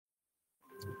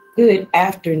Good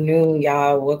afternoon,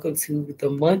 y'all. Welcome to the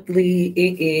monthly.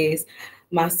 It is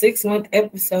my 6 month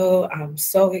episode. I'm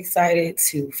so excited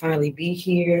to finally be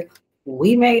here.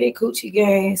 We made it, Coochie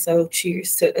Gang. So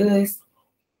cheers to us.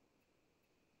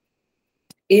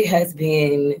 It has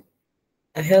been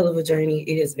a hell of a journey.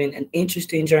 It has been an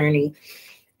interesting journey.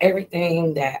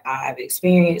 Everything that I've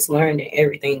experienced, learned, and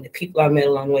everything, the people I've met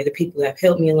along the way, the people that have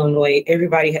helped me along the way,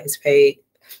 everybody has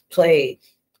played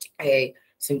a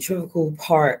centrifugal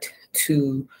part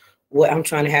to what I'm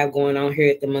trying to have going on here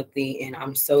at the monthly. And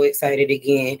I'm so excited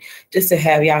again just to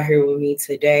have y'all here with me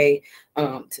today,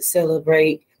 to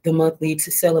celebrate the monthly, to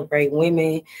celebrate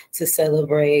women, to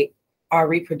celebrate our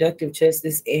reproductive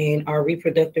justice and our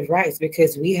reproductive rights,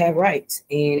 because we have rights.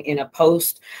 And in a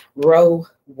post-Roe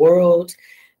world,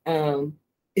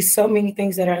 it's so many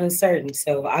things that are uncertain.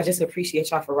 So I just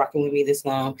appreciate y'all for rocking with me this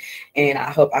long. And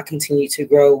I hope I continue to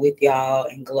grow with y'all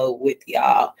and glow with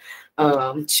y'all.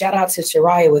 Shout out to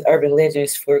Shariah with Urban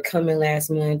Legends for coming last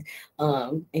month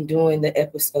and doing the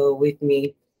episode with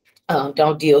me.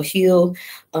 Don't Deal Heal.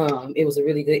 It was a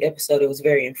really good episode. It was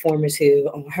very informative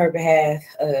on her behalf.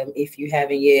 If you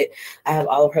haven't yet, I have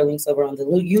all of her links over on the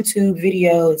YouTube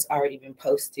video. It's already been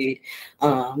posted.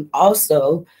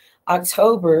 Also,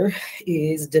 October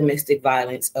is Domestic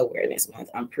Violence Awareness Month.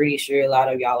 I'm pretty sure a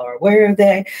lot of y'all are aware of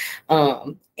that.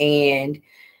 And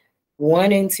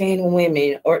 1 in 10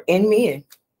 women and men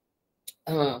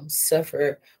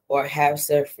suffer or have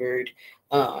suffered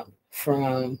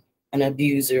from an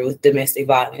abuser with domestic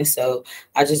violence. So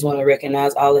I just want to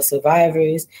recognize all the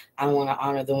survivors. I want to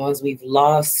honor the ones we've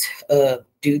lost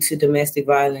due to domestic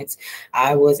violence.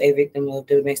 I was a victim of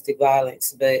domestic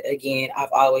violence, but again,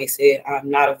 I've always said I'm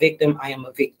not a victim. I am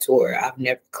a victor. I've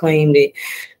never claimed it.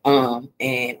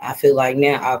 And I feel like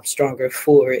now I'm stronger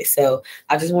for it. So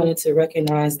I just wanted to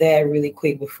recognize that really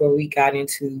quick before we got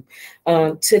into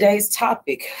today's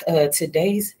topic.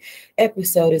 Today's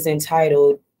episode is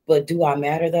entitled, "But Do I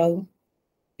Matter Though?"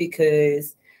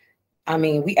 Because,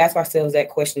 we ask ourselves that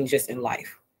question just in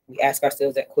life. We ask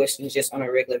ourselves that question just on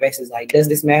a regular basis. Like, does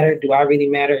this matter? Do I really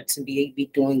matter to be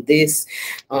doing this?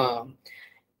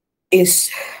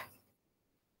 It's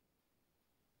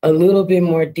a little bit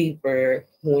more deeper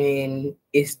when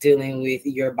it's dealing with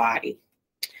your body.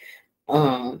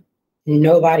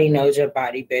 Nobody knows your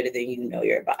body better than you know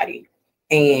your body.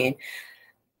 And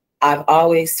I've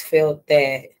always felt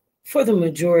that for the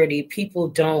majority, people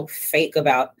don't fake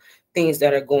about things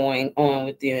that are going on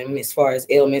with them as far as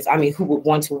ailments. Who would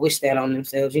want to wish that on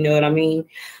themselves? You know what I mean?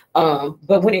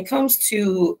 But when it comes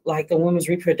to like the women's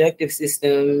reproductive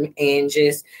system and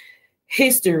just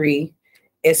history,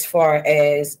 as far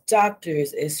as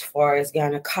doctors, as far as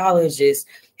gynecologists,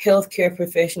 healthcare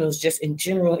professionals, just in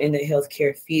general in the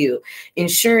healthcare field,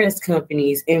 insurance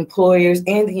companies, employers,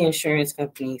 and the insurance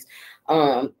companies,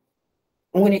 when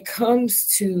it comes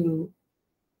to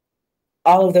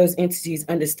all of those entities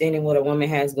understanding what a woman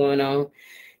has going on,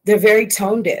 they're very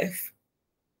tone deaf.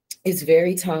 It's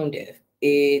very tone deaf.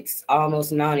 It's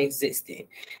almost non-existent.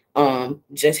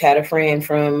 Just had a friend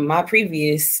from my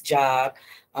previous job.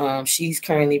 She's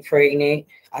currently pregnant.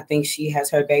 I think she has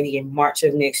her baby in March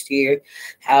of next year.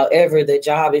 However, the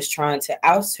job is trying to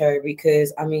oust her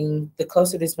because, the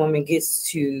closer this woman gets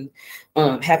to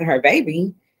having her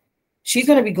baby, she's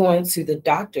going to be going to the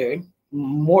doctor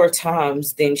more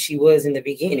times than she was in the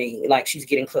beginning. Like, she's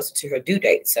getting closer to her due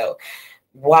date. So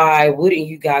why wouldn't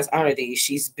you guys honor these?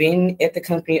 She's been at the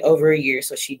company over a year,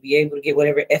 so she'd be able to get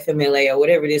whatever FMLA or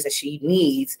whatever it is that she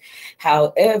needs.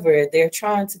 However, they're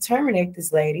trying to terminate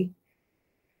this lady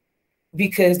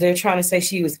because they're trying to say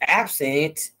she was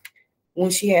absent when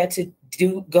she had to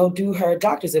go do her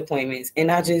doctor's appointments.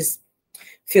 And I just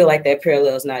feel like that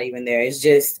parallel is not even there. It's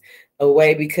just a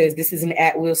way, because this is an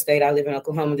at-will state. I live in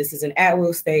Oklahoma. This is an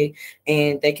at-will state,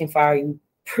 and they can fire you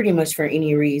pretty much for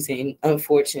any reason,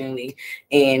 unfortunately.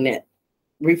 And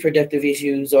reproductive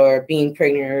issues or being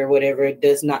pregnant or whatever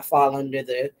does not fall under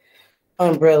the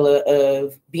umbrella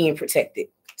of being protected.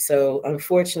 So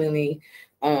unfortunately,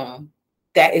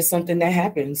 that is something that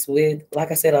happens with, like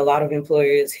I said, a lot of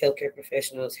employers, healthcare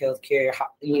professionals, healthcare,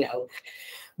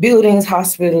 buildings,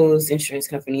 hospitals, insurance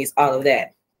companies, all of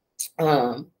that.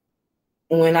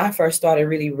 When I first started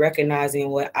really recognizing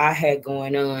what I had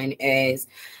going on as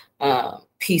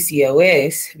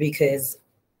PCOS, because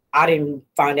I didn't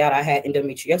find out I had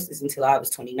endometriosis until I was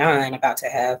 29, about to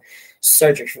have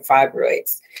surgery for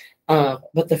fibroids.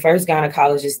 But the first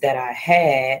gynecologist that I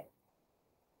had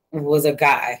was a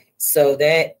guy. So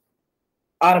that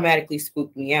automatically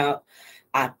spooked me out.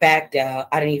 I backed out.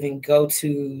 I didn't even go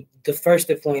to the first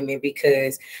appointment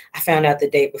because I found out the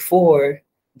day before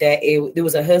that it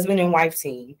was a husband and wife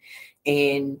team,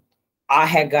 and I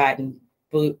had gotten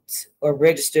booked or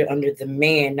registered under the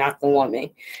man, not the woman.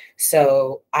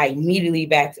 So I immediately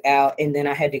backed out, and then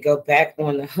I had to go back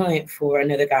on the hunt for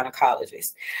another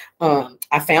gynecologist.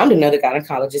 I found another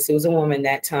gynecologist. It was a woman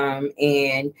that time,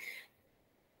 and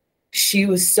she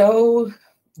was so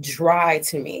dry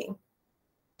to me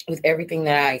with everything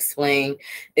that I explained,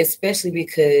 especially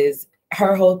because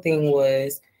her whole thing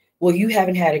was, well, you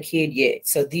haven't had a kid yet,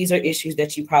 so these are issues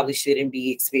that you probably shouldn't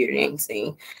be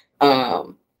experiencing.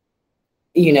 Um,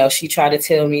 she tried to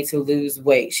tell me to lose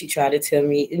weight. She tried to tell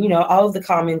me, all of the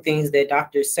common things that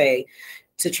doctors say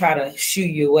to try to shoo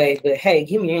you away. But hey,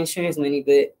 give me your insurance money,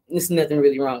 but there's nothing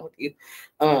really wrong with you.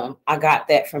 I got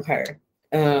that from her.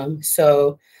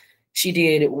 So she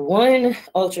did one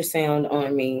ultrasound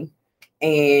on me,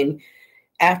 and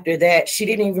after that, she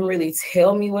didn't even really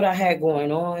tell me what I had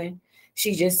going on.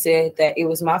 She just said that it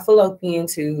was my fallopian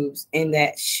tubes and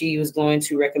that she was going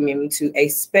to recommend me to a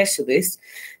specialist.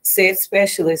 Said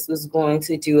specialist was going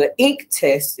to do an ink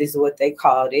test, is what they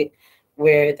called it,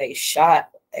 where they shot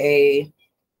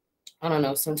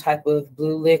some type of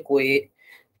blue liquid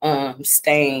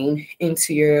stain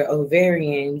into your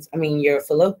your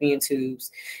fallopian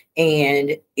tubes.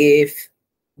 And if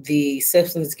the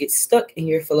substance gets stuck in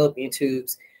your fallopian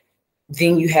tubes,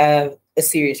 then you have a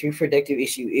serious reproductive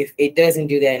issue. If it doesn't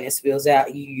do that and it spills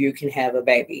out, you can have a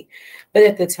baby. But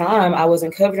at the time, I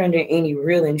wasn't covered under any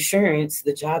real insurance.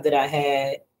 The job that I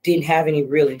had didn't have any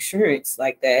real insurance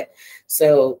like that.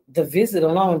 So the visit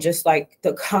alone, just like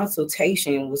the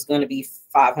consultation, was going to be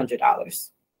 $500.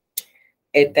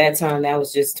 At that time, that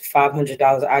was just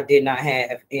 $500 I did not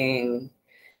have. And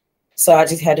so I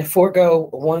just had to forego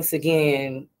once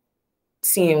again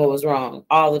seeing what was wrong.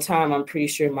 All the time, I'm pretty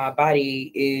sure my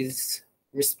body is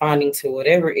responding to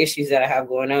whatever issues that I have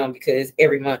going on, because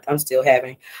every month I'm still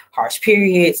having harsh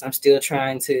periods. I'm still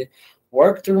trying to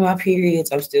work through my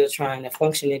periods. I'm still trying to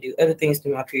function and do other things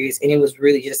through my periods. And it was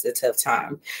really just a tough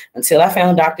time until I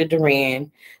found Dr.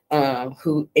 Duran,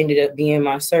 who ended up being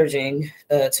my surgeon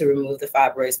to remove the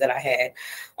fibroids that I had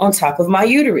on top of my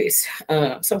uterus.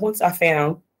 So once I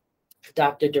found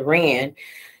Dr. Duran,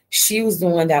 she was the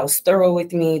one that was thorough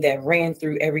with me, that ran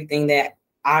through everything that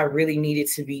I really needed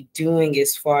to be doing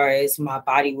as far as my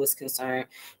body was concerned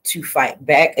to fight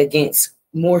back against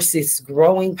more cysts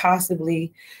growing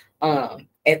possibly.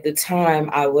 At the time,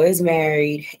 I was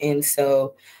married, and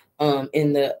so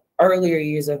in the earlier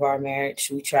years of our marriage,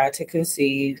 we tried to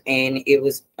conceive, and it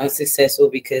was unsuccessful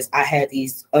because I had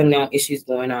these unknown issues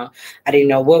going on. I didn't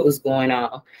know what was going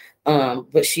on.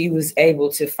 But she was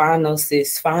able to find those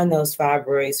cysts, find those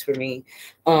fibroids for me.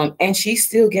 And she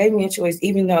still gave me a choice,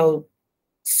 even though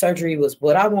surgery was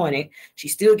what I wanted. She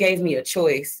still gave me a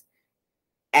choice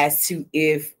as to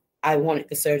if I wanted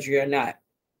the surgery or not.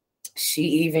 She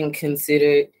even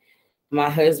considered my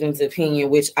husband's opinion,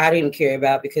 which I didn't care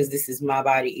about because this is my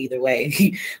body either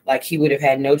way. Like, he would have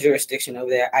had no jurisdiction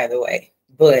over there either way.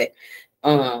 But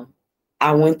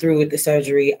I went through with the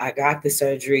surgery. I got the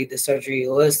surgery. The surgery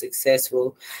was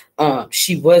successful.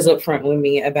 She was upfront with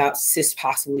me about cysts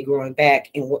possibly growing back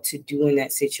and what to do in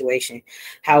that situation.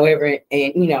 However,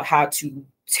 and how to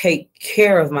take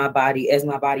care of my body as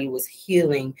my body was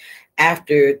healing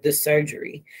after the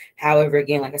surgery. However,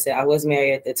 again, like I said, I was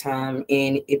married at the time,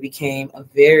 and it became a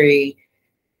very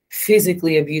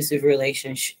physically abusive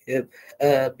relationship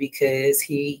because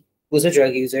he was a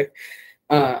drug user.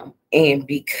 And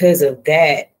because of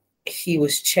that, he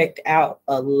was checked out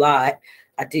a lot.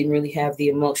 I didn't really have the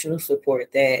emotional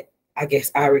support that I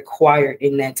guess I required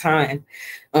in that time,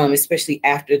 especially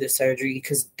after the surgery,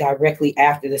 because directly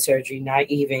after the surgery, not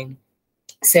even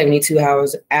 72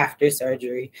 hours after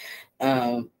surgery,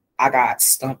 I got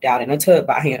stumped out in a tub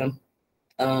by him.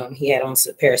 He had on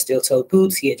a pair of steel-toed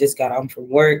boots. He had just got home from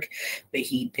work, but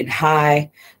he'd been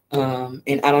high.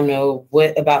 And I don't know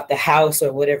what about the house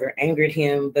or whatever angered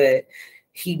him, but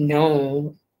he'd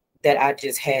known that I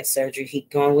just had surgery.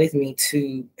 He'd gone with me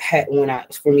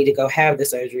for me to go have the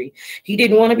surgery. He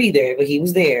didn't want to be there, but he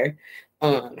was there.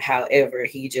 However,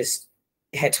 he just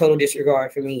had total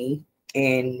disregard for me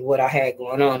and what I had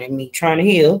going on and me trying to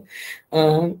heal.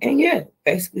 And yeah,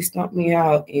 basically stomped me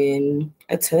out in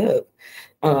a tub.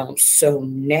 So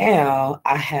now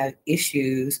I have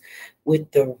issues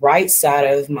with the right side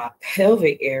of my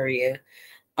pelvic area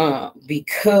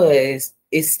because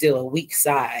it's still a weak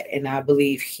side. And I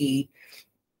believe he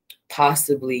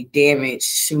possibly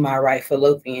damaged my right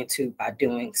fallopian tube by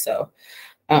doing so.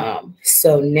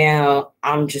 So now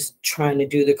I'm just trying to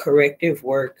do the corrective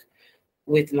work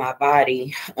with my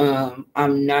body.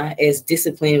 I'm not as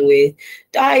disciplined with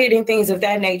diet and things of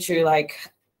that nature like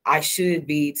I should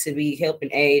be to be helping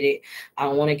aid it. I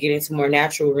want to get into more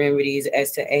natural remedies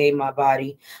as to aid my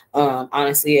body.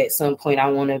 Honestly, at some point, I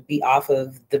want to be off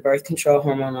of the birth control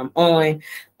hormone I'm on.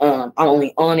 I'm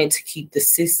only on it to keep the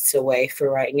cysts away for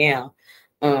right now.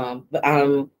 But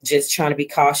I'm just trying to be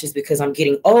cautious because I'm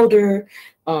getting older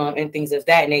and things of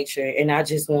that nature. And I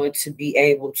just want to be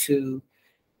able to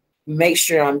make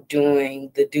sure I'm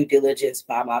doing the due diligence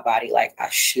by my body like I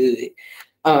should.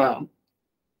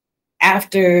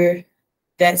 After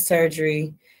that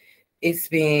surgery, it's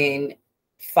been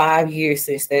 5 years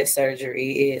since that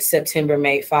surgery. September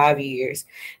made 5 years.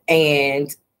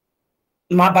 And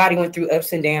my body went through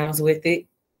ups and downs with it.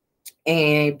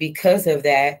 And because of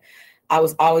that, I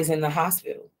was always in the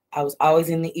hospital. I was always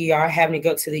in the ER, having to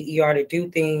go to the ER to do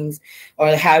things or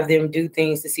have them do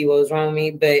things to see what was wrong with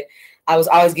me. But I was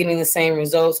always getting the same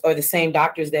results, or the same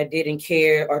doctors that didn't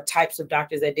care, or types of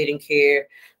doctors that didn't care,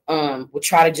 would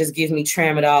try to just give me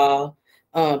tramadol.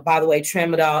 By the way,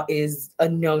 tramadol is a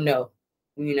no-no.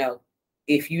 You know,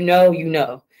 if you know, you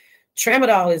know.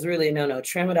 Tramadol is really a no-no.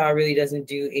 Tramadol really doesn't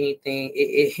do anything.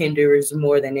 It hinders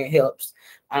more than it helps.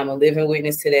 I'm a living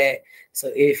witness to that.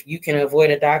 So if you can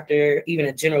avoid a doctor, even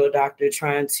a general doctor,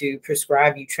 trying to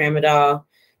prescribe you tramadol,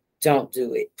 don't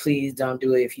do it. Please don't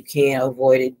do it. If you can't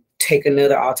avoid it, take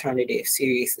another alternative,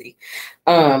 seriously.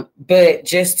 But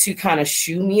just to kind of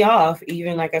shoo me off,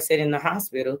 even like I said, in the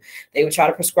hospital, they would try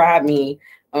to prescribe me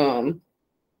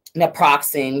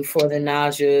naproxen for the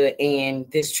nausea and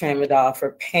this tramadol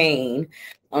for pain,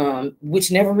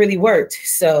 which never really worked.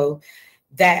 So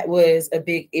that was a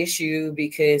big issue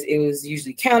because it was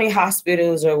usually county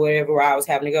hospitals or whatever where I was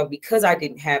having to go because I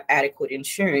didn't have adequate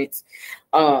insurance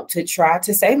to try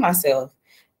to save myself.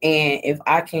 And if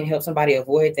I can help somebody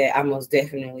avoid that, I most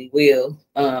definitely will,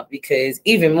 because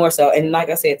even more so. And like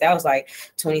I said, that was like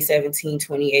 2017,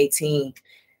 2018.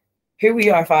 Here we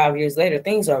are 5 years later.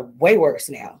 Things are way worse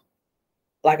now.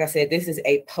 Like I said, this is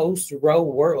a post-Roe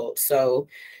world. So,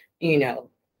 you know,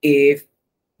 if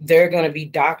there are going to be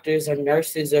doctors or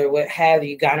nurses or what have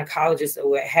you, gynecologists or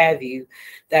what have you,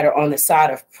 that are on the side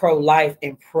of pro-life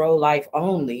and pro-life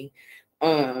only,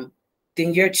 then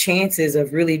your chances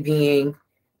of really being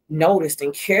noticed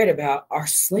and cared about are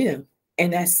slim.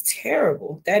 And that's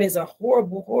terrible. That is a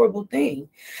horrible, horrible thing.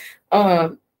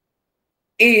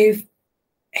 If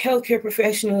healthcare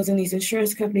professionals and these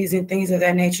insurance companies and things of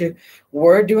that nature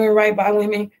were doing right by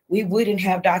women, we wouldn't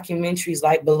have documentaries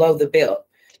like Below the Belt.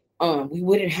 We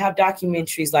wouldn't have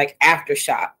documentaries like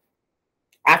Aftershock.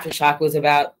 Aftershock was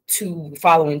about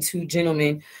following two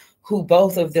gentlemen who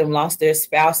both of them lost their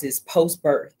spouses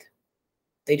post-birth.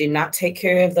 They did not take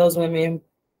care of those women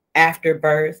after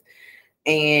birth,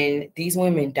 and these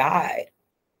women died.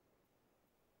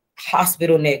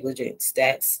 Hospital negligence,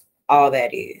 that's all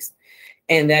that is.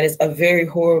 And that is a very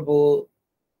horrible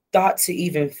thought to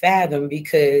even fathom,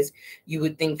 because you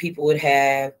would think people would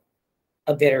have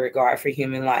a better regard for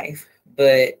human life.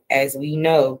 But as we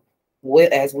know,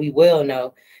 as we well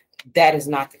know, that is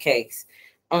not the case.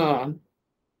 As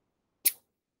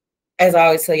I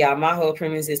always tell y'all, my whole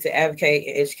premise is to advocate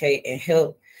and educate and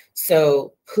help.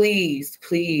 So please,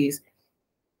 please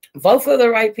vote for the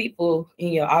right people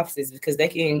in your offices, because they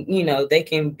can, they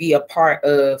can be a part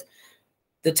of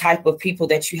the type of people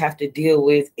that you have to deal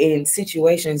with in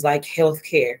situations like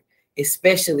healthcare,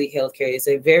 especially healthcare. It's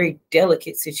a very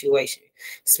delicate situation,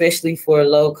 especially for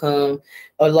low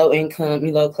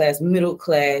income, low class, middle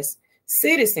class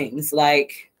citizens.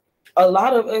 Like, a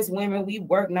lot of us women, we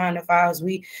work 9 to 5s,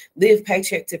 we live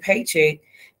paycheck to paycheck,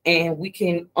 and we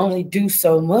can only do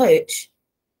so much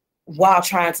while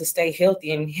trying to stay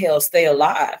healthy and stay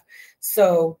alive.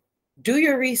 So do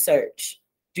your research.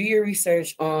 Do your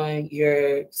research on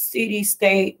your city,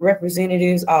 state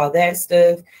representatives, all that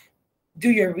stuff. Do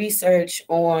your research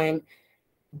on,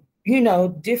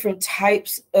 different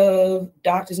types of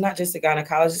doctors, not just the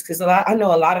gynecologists, because I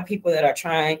know a lot of people that are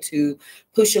trying to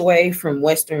push away from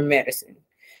Western medicine.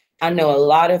 I know a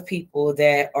lot of people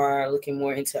that are looking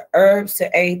more into herbs to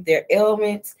aid their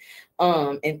ailments,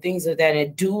 and things of that,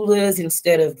 and doulas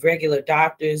instead of regular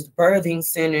doctors, birthing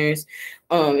centers,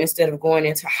 instead of going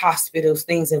into hospitals,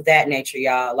 things of that nature,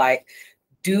 y'all. Like,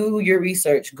 do your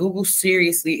research. Google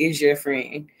seriously is your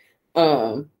friend.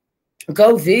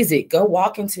 Go visit, go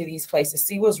walk into these places,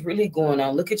 see what's really going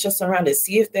on. Look at your surroundings,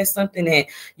 see if there's something that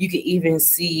you could even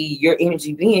see your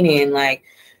energy being in. Like,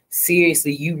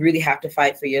 seriously, you really have to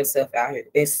fight for yourself out here,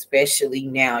 especially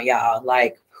now, y'all.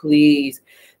 Like, please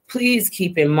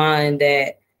keep in mind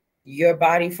that your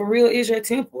body for real is your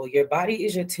temple. Your body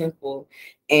is your temple.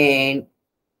 And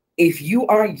if you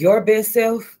aren't your best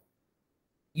self,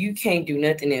 you can't do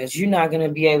nothing else. You're not going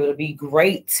to be able to be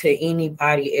great to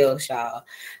anybody else, y'all.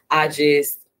 I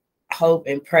just hope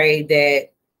and pray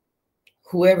that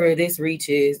whoever this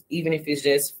reaches, even if it's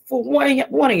just for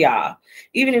one of y'all,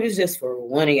 even if it's just for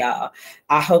one of y'all,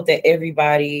 I hope that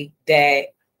everybody that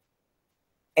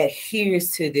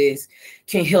adheres to this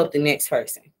can help the next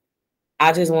person.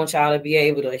 I just want y'all to be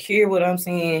able to hear what I'm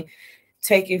saying,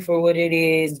 take it for what it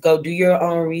is, go do your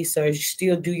own research,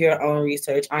 still do your own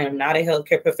research. I am not a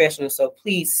healthcare professional, so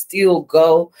please still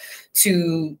go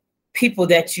to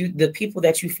the people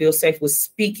that you feel safe with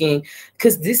speaking,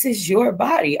 because this is your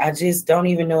body. I just don't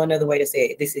even know another way to say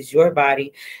it. This is your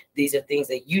body. These are things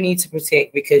that you need to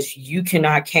protect, because you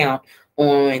cannot count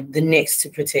on the next to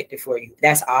protect it for you.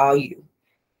 That's all you.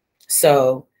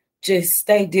 So just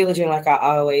stay diligent, like I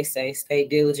always say. Stay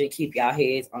diligent, keep y'all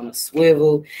heads on a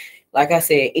swivel. Like I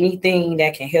said, anything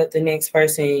that can help the next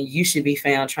person, you should be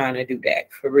found trying to do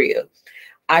that, for real.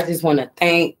 I just want to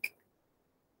thank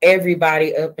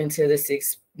everybody up until the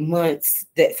 6 months,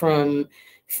 that from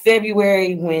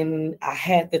February when I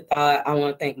had the thought. I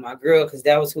want to thank my girl, because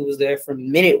that was who was there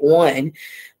from minute one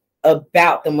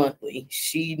about the monthly.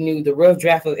 She knew the rough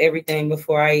draft of everything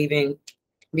before I even,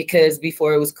 because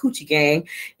before it was Coochie Gang,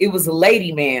 it was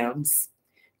Lady Ma'ams.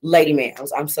 Lady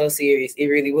Ma'ams. I'm so serious. It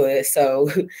really was. So,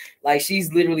 like,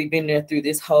 she's literally been there through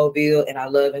this whole bill, and I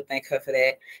love and thank her for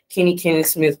that. Kenny Kenneth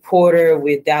Smith Porter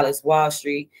with Dallas Wall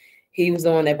Street. He was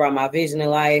the one that brought my vision to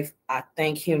life. I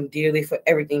thank him dearly for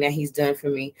everything that he's done for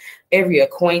me. Every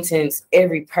acquaintance,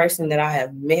 every person that I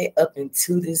have met up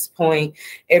until this point,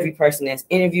 every person that's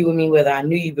interviewed with me, whether I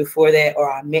knew you before that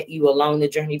or I met you along the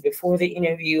journey before the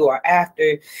interview or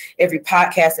after, every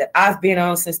podcast that I've been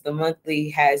on since the monthly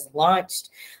has launched.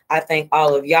 I thank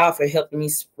all of y'all for helping me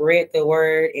spread the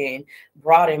word and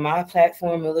broaden my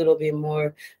platform a little bit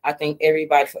more. I thank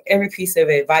everybody for every piece of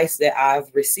advice that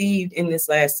I've received in this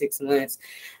last 6 months.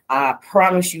 I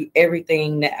promise you,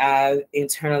 everything that I've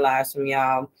internalized from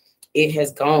y'all, it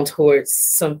has gone towards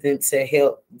something to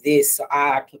help this, so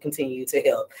I can continue to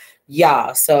help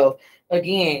y'all. So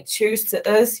again, cheers to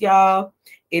us, y'all.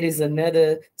 It is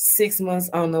another 6 months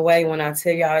on the way. When I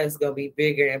tell y'all it's going to be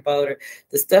bigger and bolder,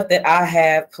 the stuff that I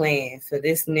have planned for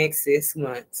this next 6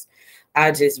 months,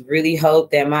 I just really hope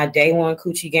that my day one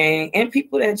Coochie Gang and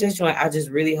people that just joined, I just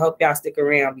really hope y'all stick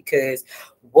around, because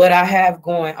what I have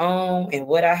going on and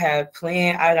what I have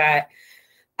planned, I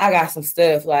got some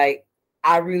stuff. Like,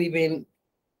 I'm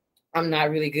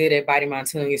not really good at biting my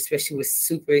tongue, especially with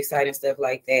super exciting stuff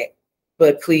like that.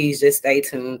 But please just stay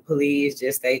tuned. Please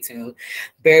just stay tuned.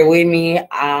 Bear with me.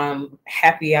 I'm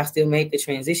happy I still made the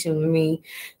transition with me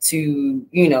to,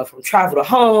 from travel to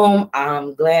home.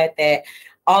 I'm glad that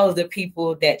all of the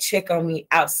people that check on me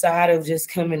outside of just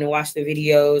coming to watch the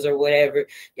videos or whatever,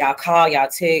 y'all call, y'all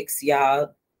text,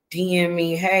 y'all DM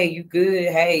me, hey, you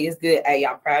good? Hey, it's good. Hey,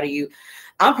 y'all proud of you.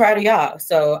 I'm proud of y'all.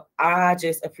 So I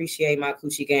just appreciate my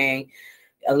Coochie Gang.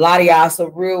 A lot of y'all, so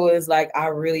real is like, I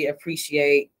really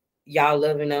appreciate y'all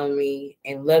loving on me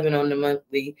and loving on the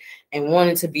monthly and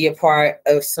wanting to be a part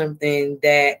of something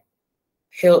that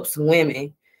helps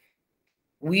women.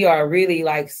 We are really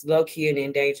like low-key an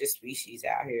endangered species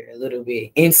out here a little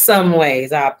bit. In some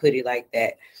ways, I'll put it like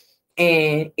that.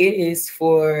 And it is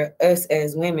for us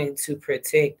as women to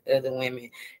protect other women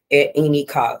at any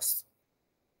cost.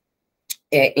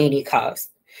 At any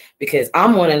cost. Because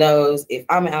I'm one of those, if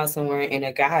I'm out somewhere and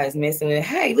a guy is messing with,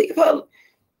 hey, leave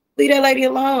that lady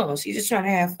alone. She's just trying to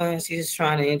have fun. She's just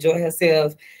trying to enjoy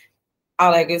herself.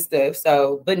 All that good stuff.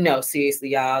 So, but no, seriously,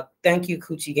 y'all. Thank you,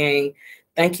 Coochie Gang.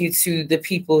 Thank you to the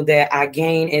people that I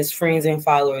gained as friends and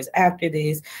followers after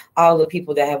this. All the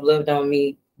people that have loved on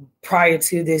me prior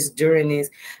to this, during this.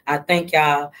 I thank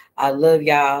y'all. I love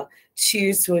y'all.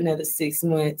 Cheers to another 6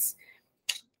 months.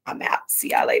 I'm out. See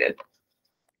y'all later.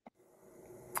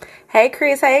 Hey,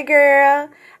 Chris. Hey, girl.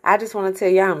 I just want to tell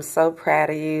you I'm so proud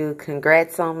of you.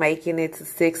 Congrats on making it to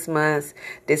 6 months.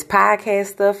 This podcast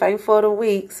stuff ain't for the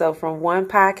weak. So from one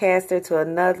podcaster to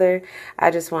another, I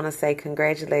just want to say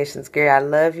congratulations, girl. I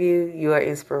love you. You are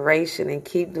inspiration, and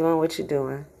keep doing what you're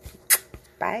doing.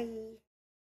 Bye.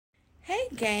 Hey,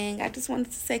 gang. I just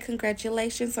wanted to say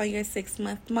congratulations on your 6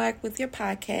 month mark with your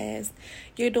podcast.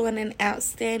 You're doing an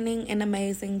outstanding and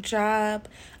amazing job.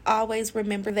 Always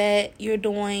remember that you're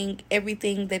doing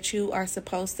everything that you are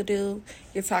supposed to do.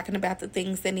 You're talking about the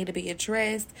things that need to be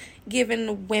addressed,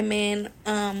 giving women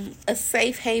a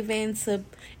safe haven to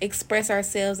express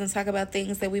ourselves and talk about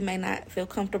things that we may not feel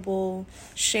comfortable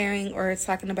sharing or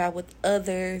talking about with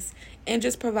others, and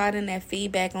just providing that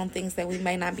feedback on things that we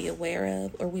may not be aware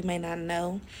of or we may not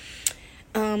know.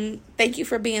 Thank you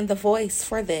for being the voice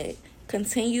for that,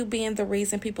 Continue being the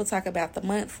reason people talk about the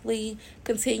monthly.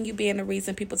 Continue being the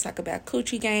reason people talk about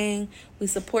Coochie Gang. We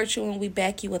support you and we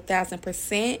back you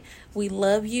 1,000%. We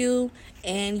love you.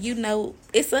 And you know,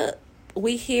 it's up.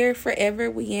 We here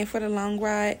forever. We in for the long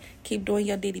ride. Keep doing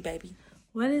your ditty, baby.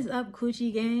 What is up,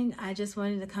 Coochie Gang? I just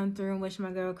wanted to come through and wish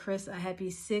my girl Chris a happy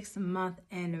 6-month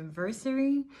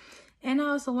anniversary. And I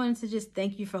also wanted to just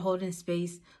thank you for holding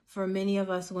space for many of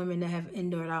us women that have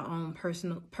endured our own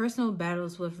personal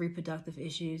battles with reproductive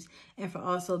issues, and for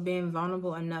also being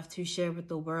vulnerable enough to share with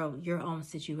the world your own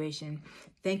situation.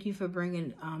 Thank you for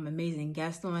bringing amazing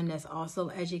guests on that's also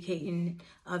educating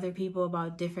other people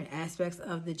about different aspects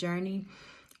of the journey.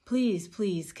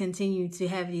 Please continue to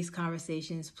have these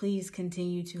conversations. Please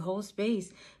continue to hold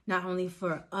space, not only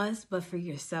for us, but for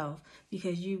yourself,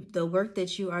 because the work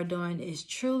that you are doing is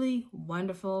truly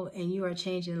wonderful, and you are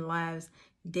changing lives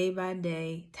day by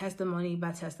day, testimony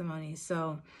by testimony.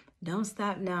 So don't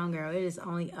stop now, girl. It is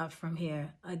only up from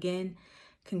here. Again,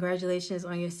 congratulations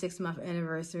on your 6-month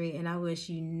anniversary, and I wish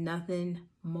you nothing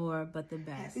more but the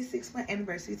best. Happy 6-month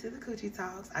anniversary to the Coochie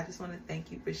Talks. I just want to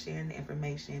thank you for sharing the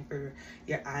information, for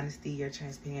your honesty, your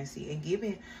transparency, and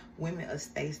giving women a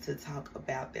space to talk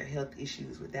about their health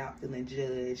issues without feeling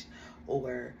judged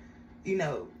or, you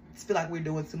know, feel like we're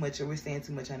doing too much or we're saying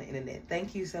too much on the internet.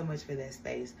 Thank you so much for that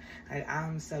space.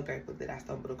 I'm so grateful that I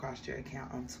stumbled across your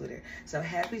account on Twitter. So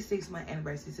happy 6-month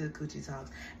anniversary to the Coochie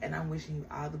Talks, and I'm wishing you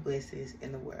all the blessings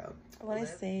in the world. I want to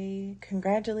say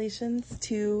congratulations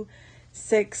to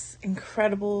 6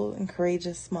 incredible and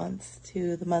courageous months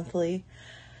to the monthly.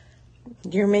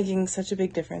 You're making such a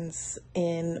big difference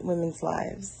in women's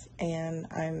lives, and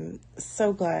I'm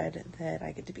so glad that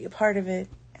I get to be a part of it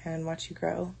and watch you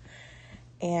grow.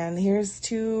 And here's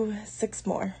to 6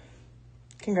 more.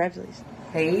 Congratulations.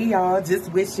 Hey y'all,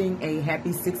 just wishing a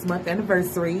happy 6-month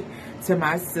anniversary to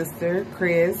my sister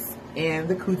Chris and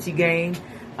the Coochie Gang.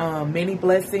 Many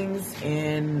blessings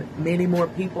and many more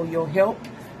people you'll help.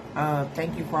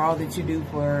 Thank you for all that you do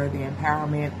for the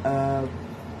empowerment of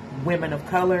women of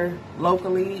color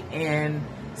locally and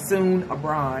soon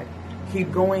abroad.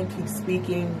 Keep going, keep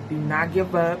speaking, do not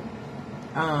give up.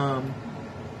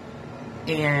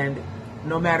 And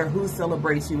no matter who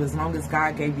celebrates you, as long as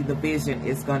God gave you the vision,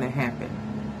 it's going to happen.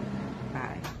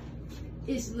 Bye.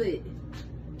 It's lit.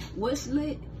 What's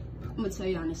lit? I'm going to tell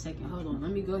y'all in a second. Hold on. Let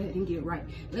me go ahead and get right.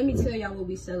 Let me tell y'all what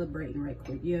we celebrating right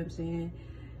quick. You know what I'm saying?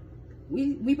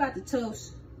 We about to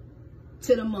toast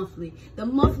to the monthly. The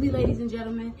monthly, ladies and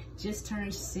gentlemen, just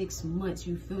turned 6 months.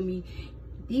 You feel me?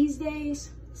 These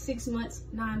days, 6 months,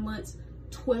 9 months,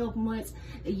 12 months,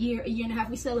 a year and a half.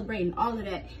 We celebrating all of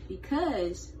that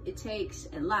because it takes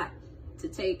a lot to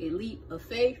take a leap of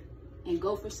faith and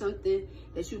go for something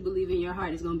that you believe in your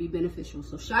heart is going to be beneficial.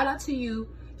 So shout out to you.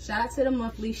 Shout out to the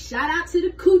monthly. Shout out to the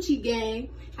Coochie Gang.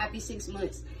 Happy 6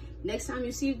 months. Next time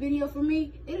you see a video from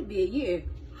me, it'll be a year.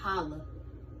 Holla.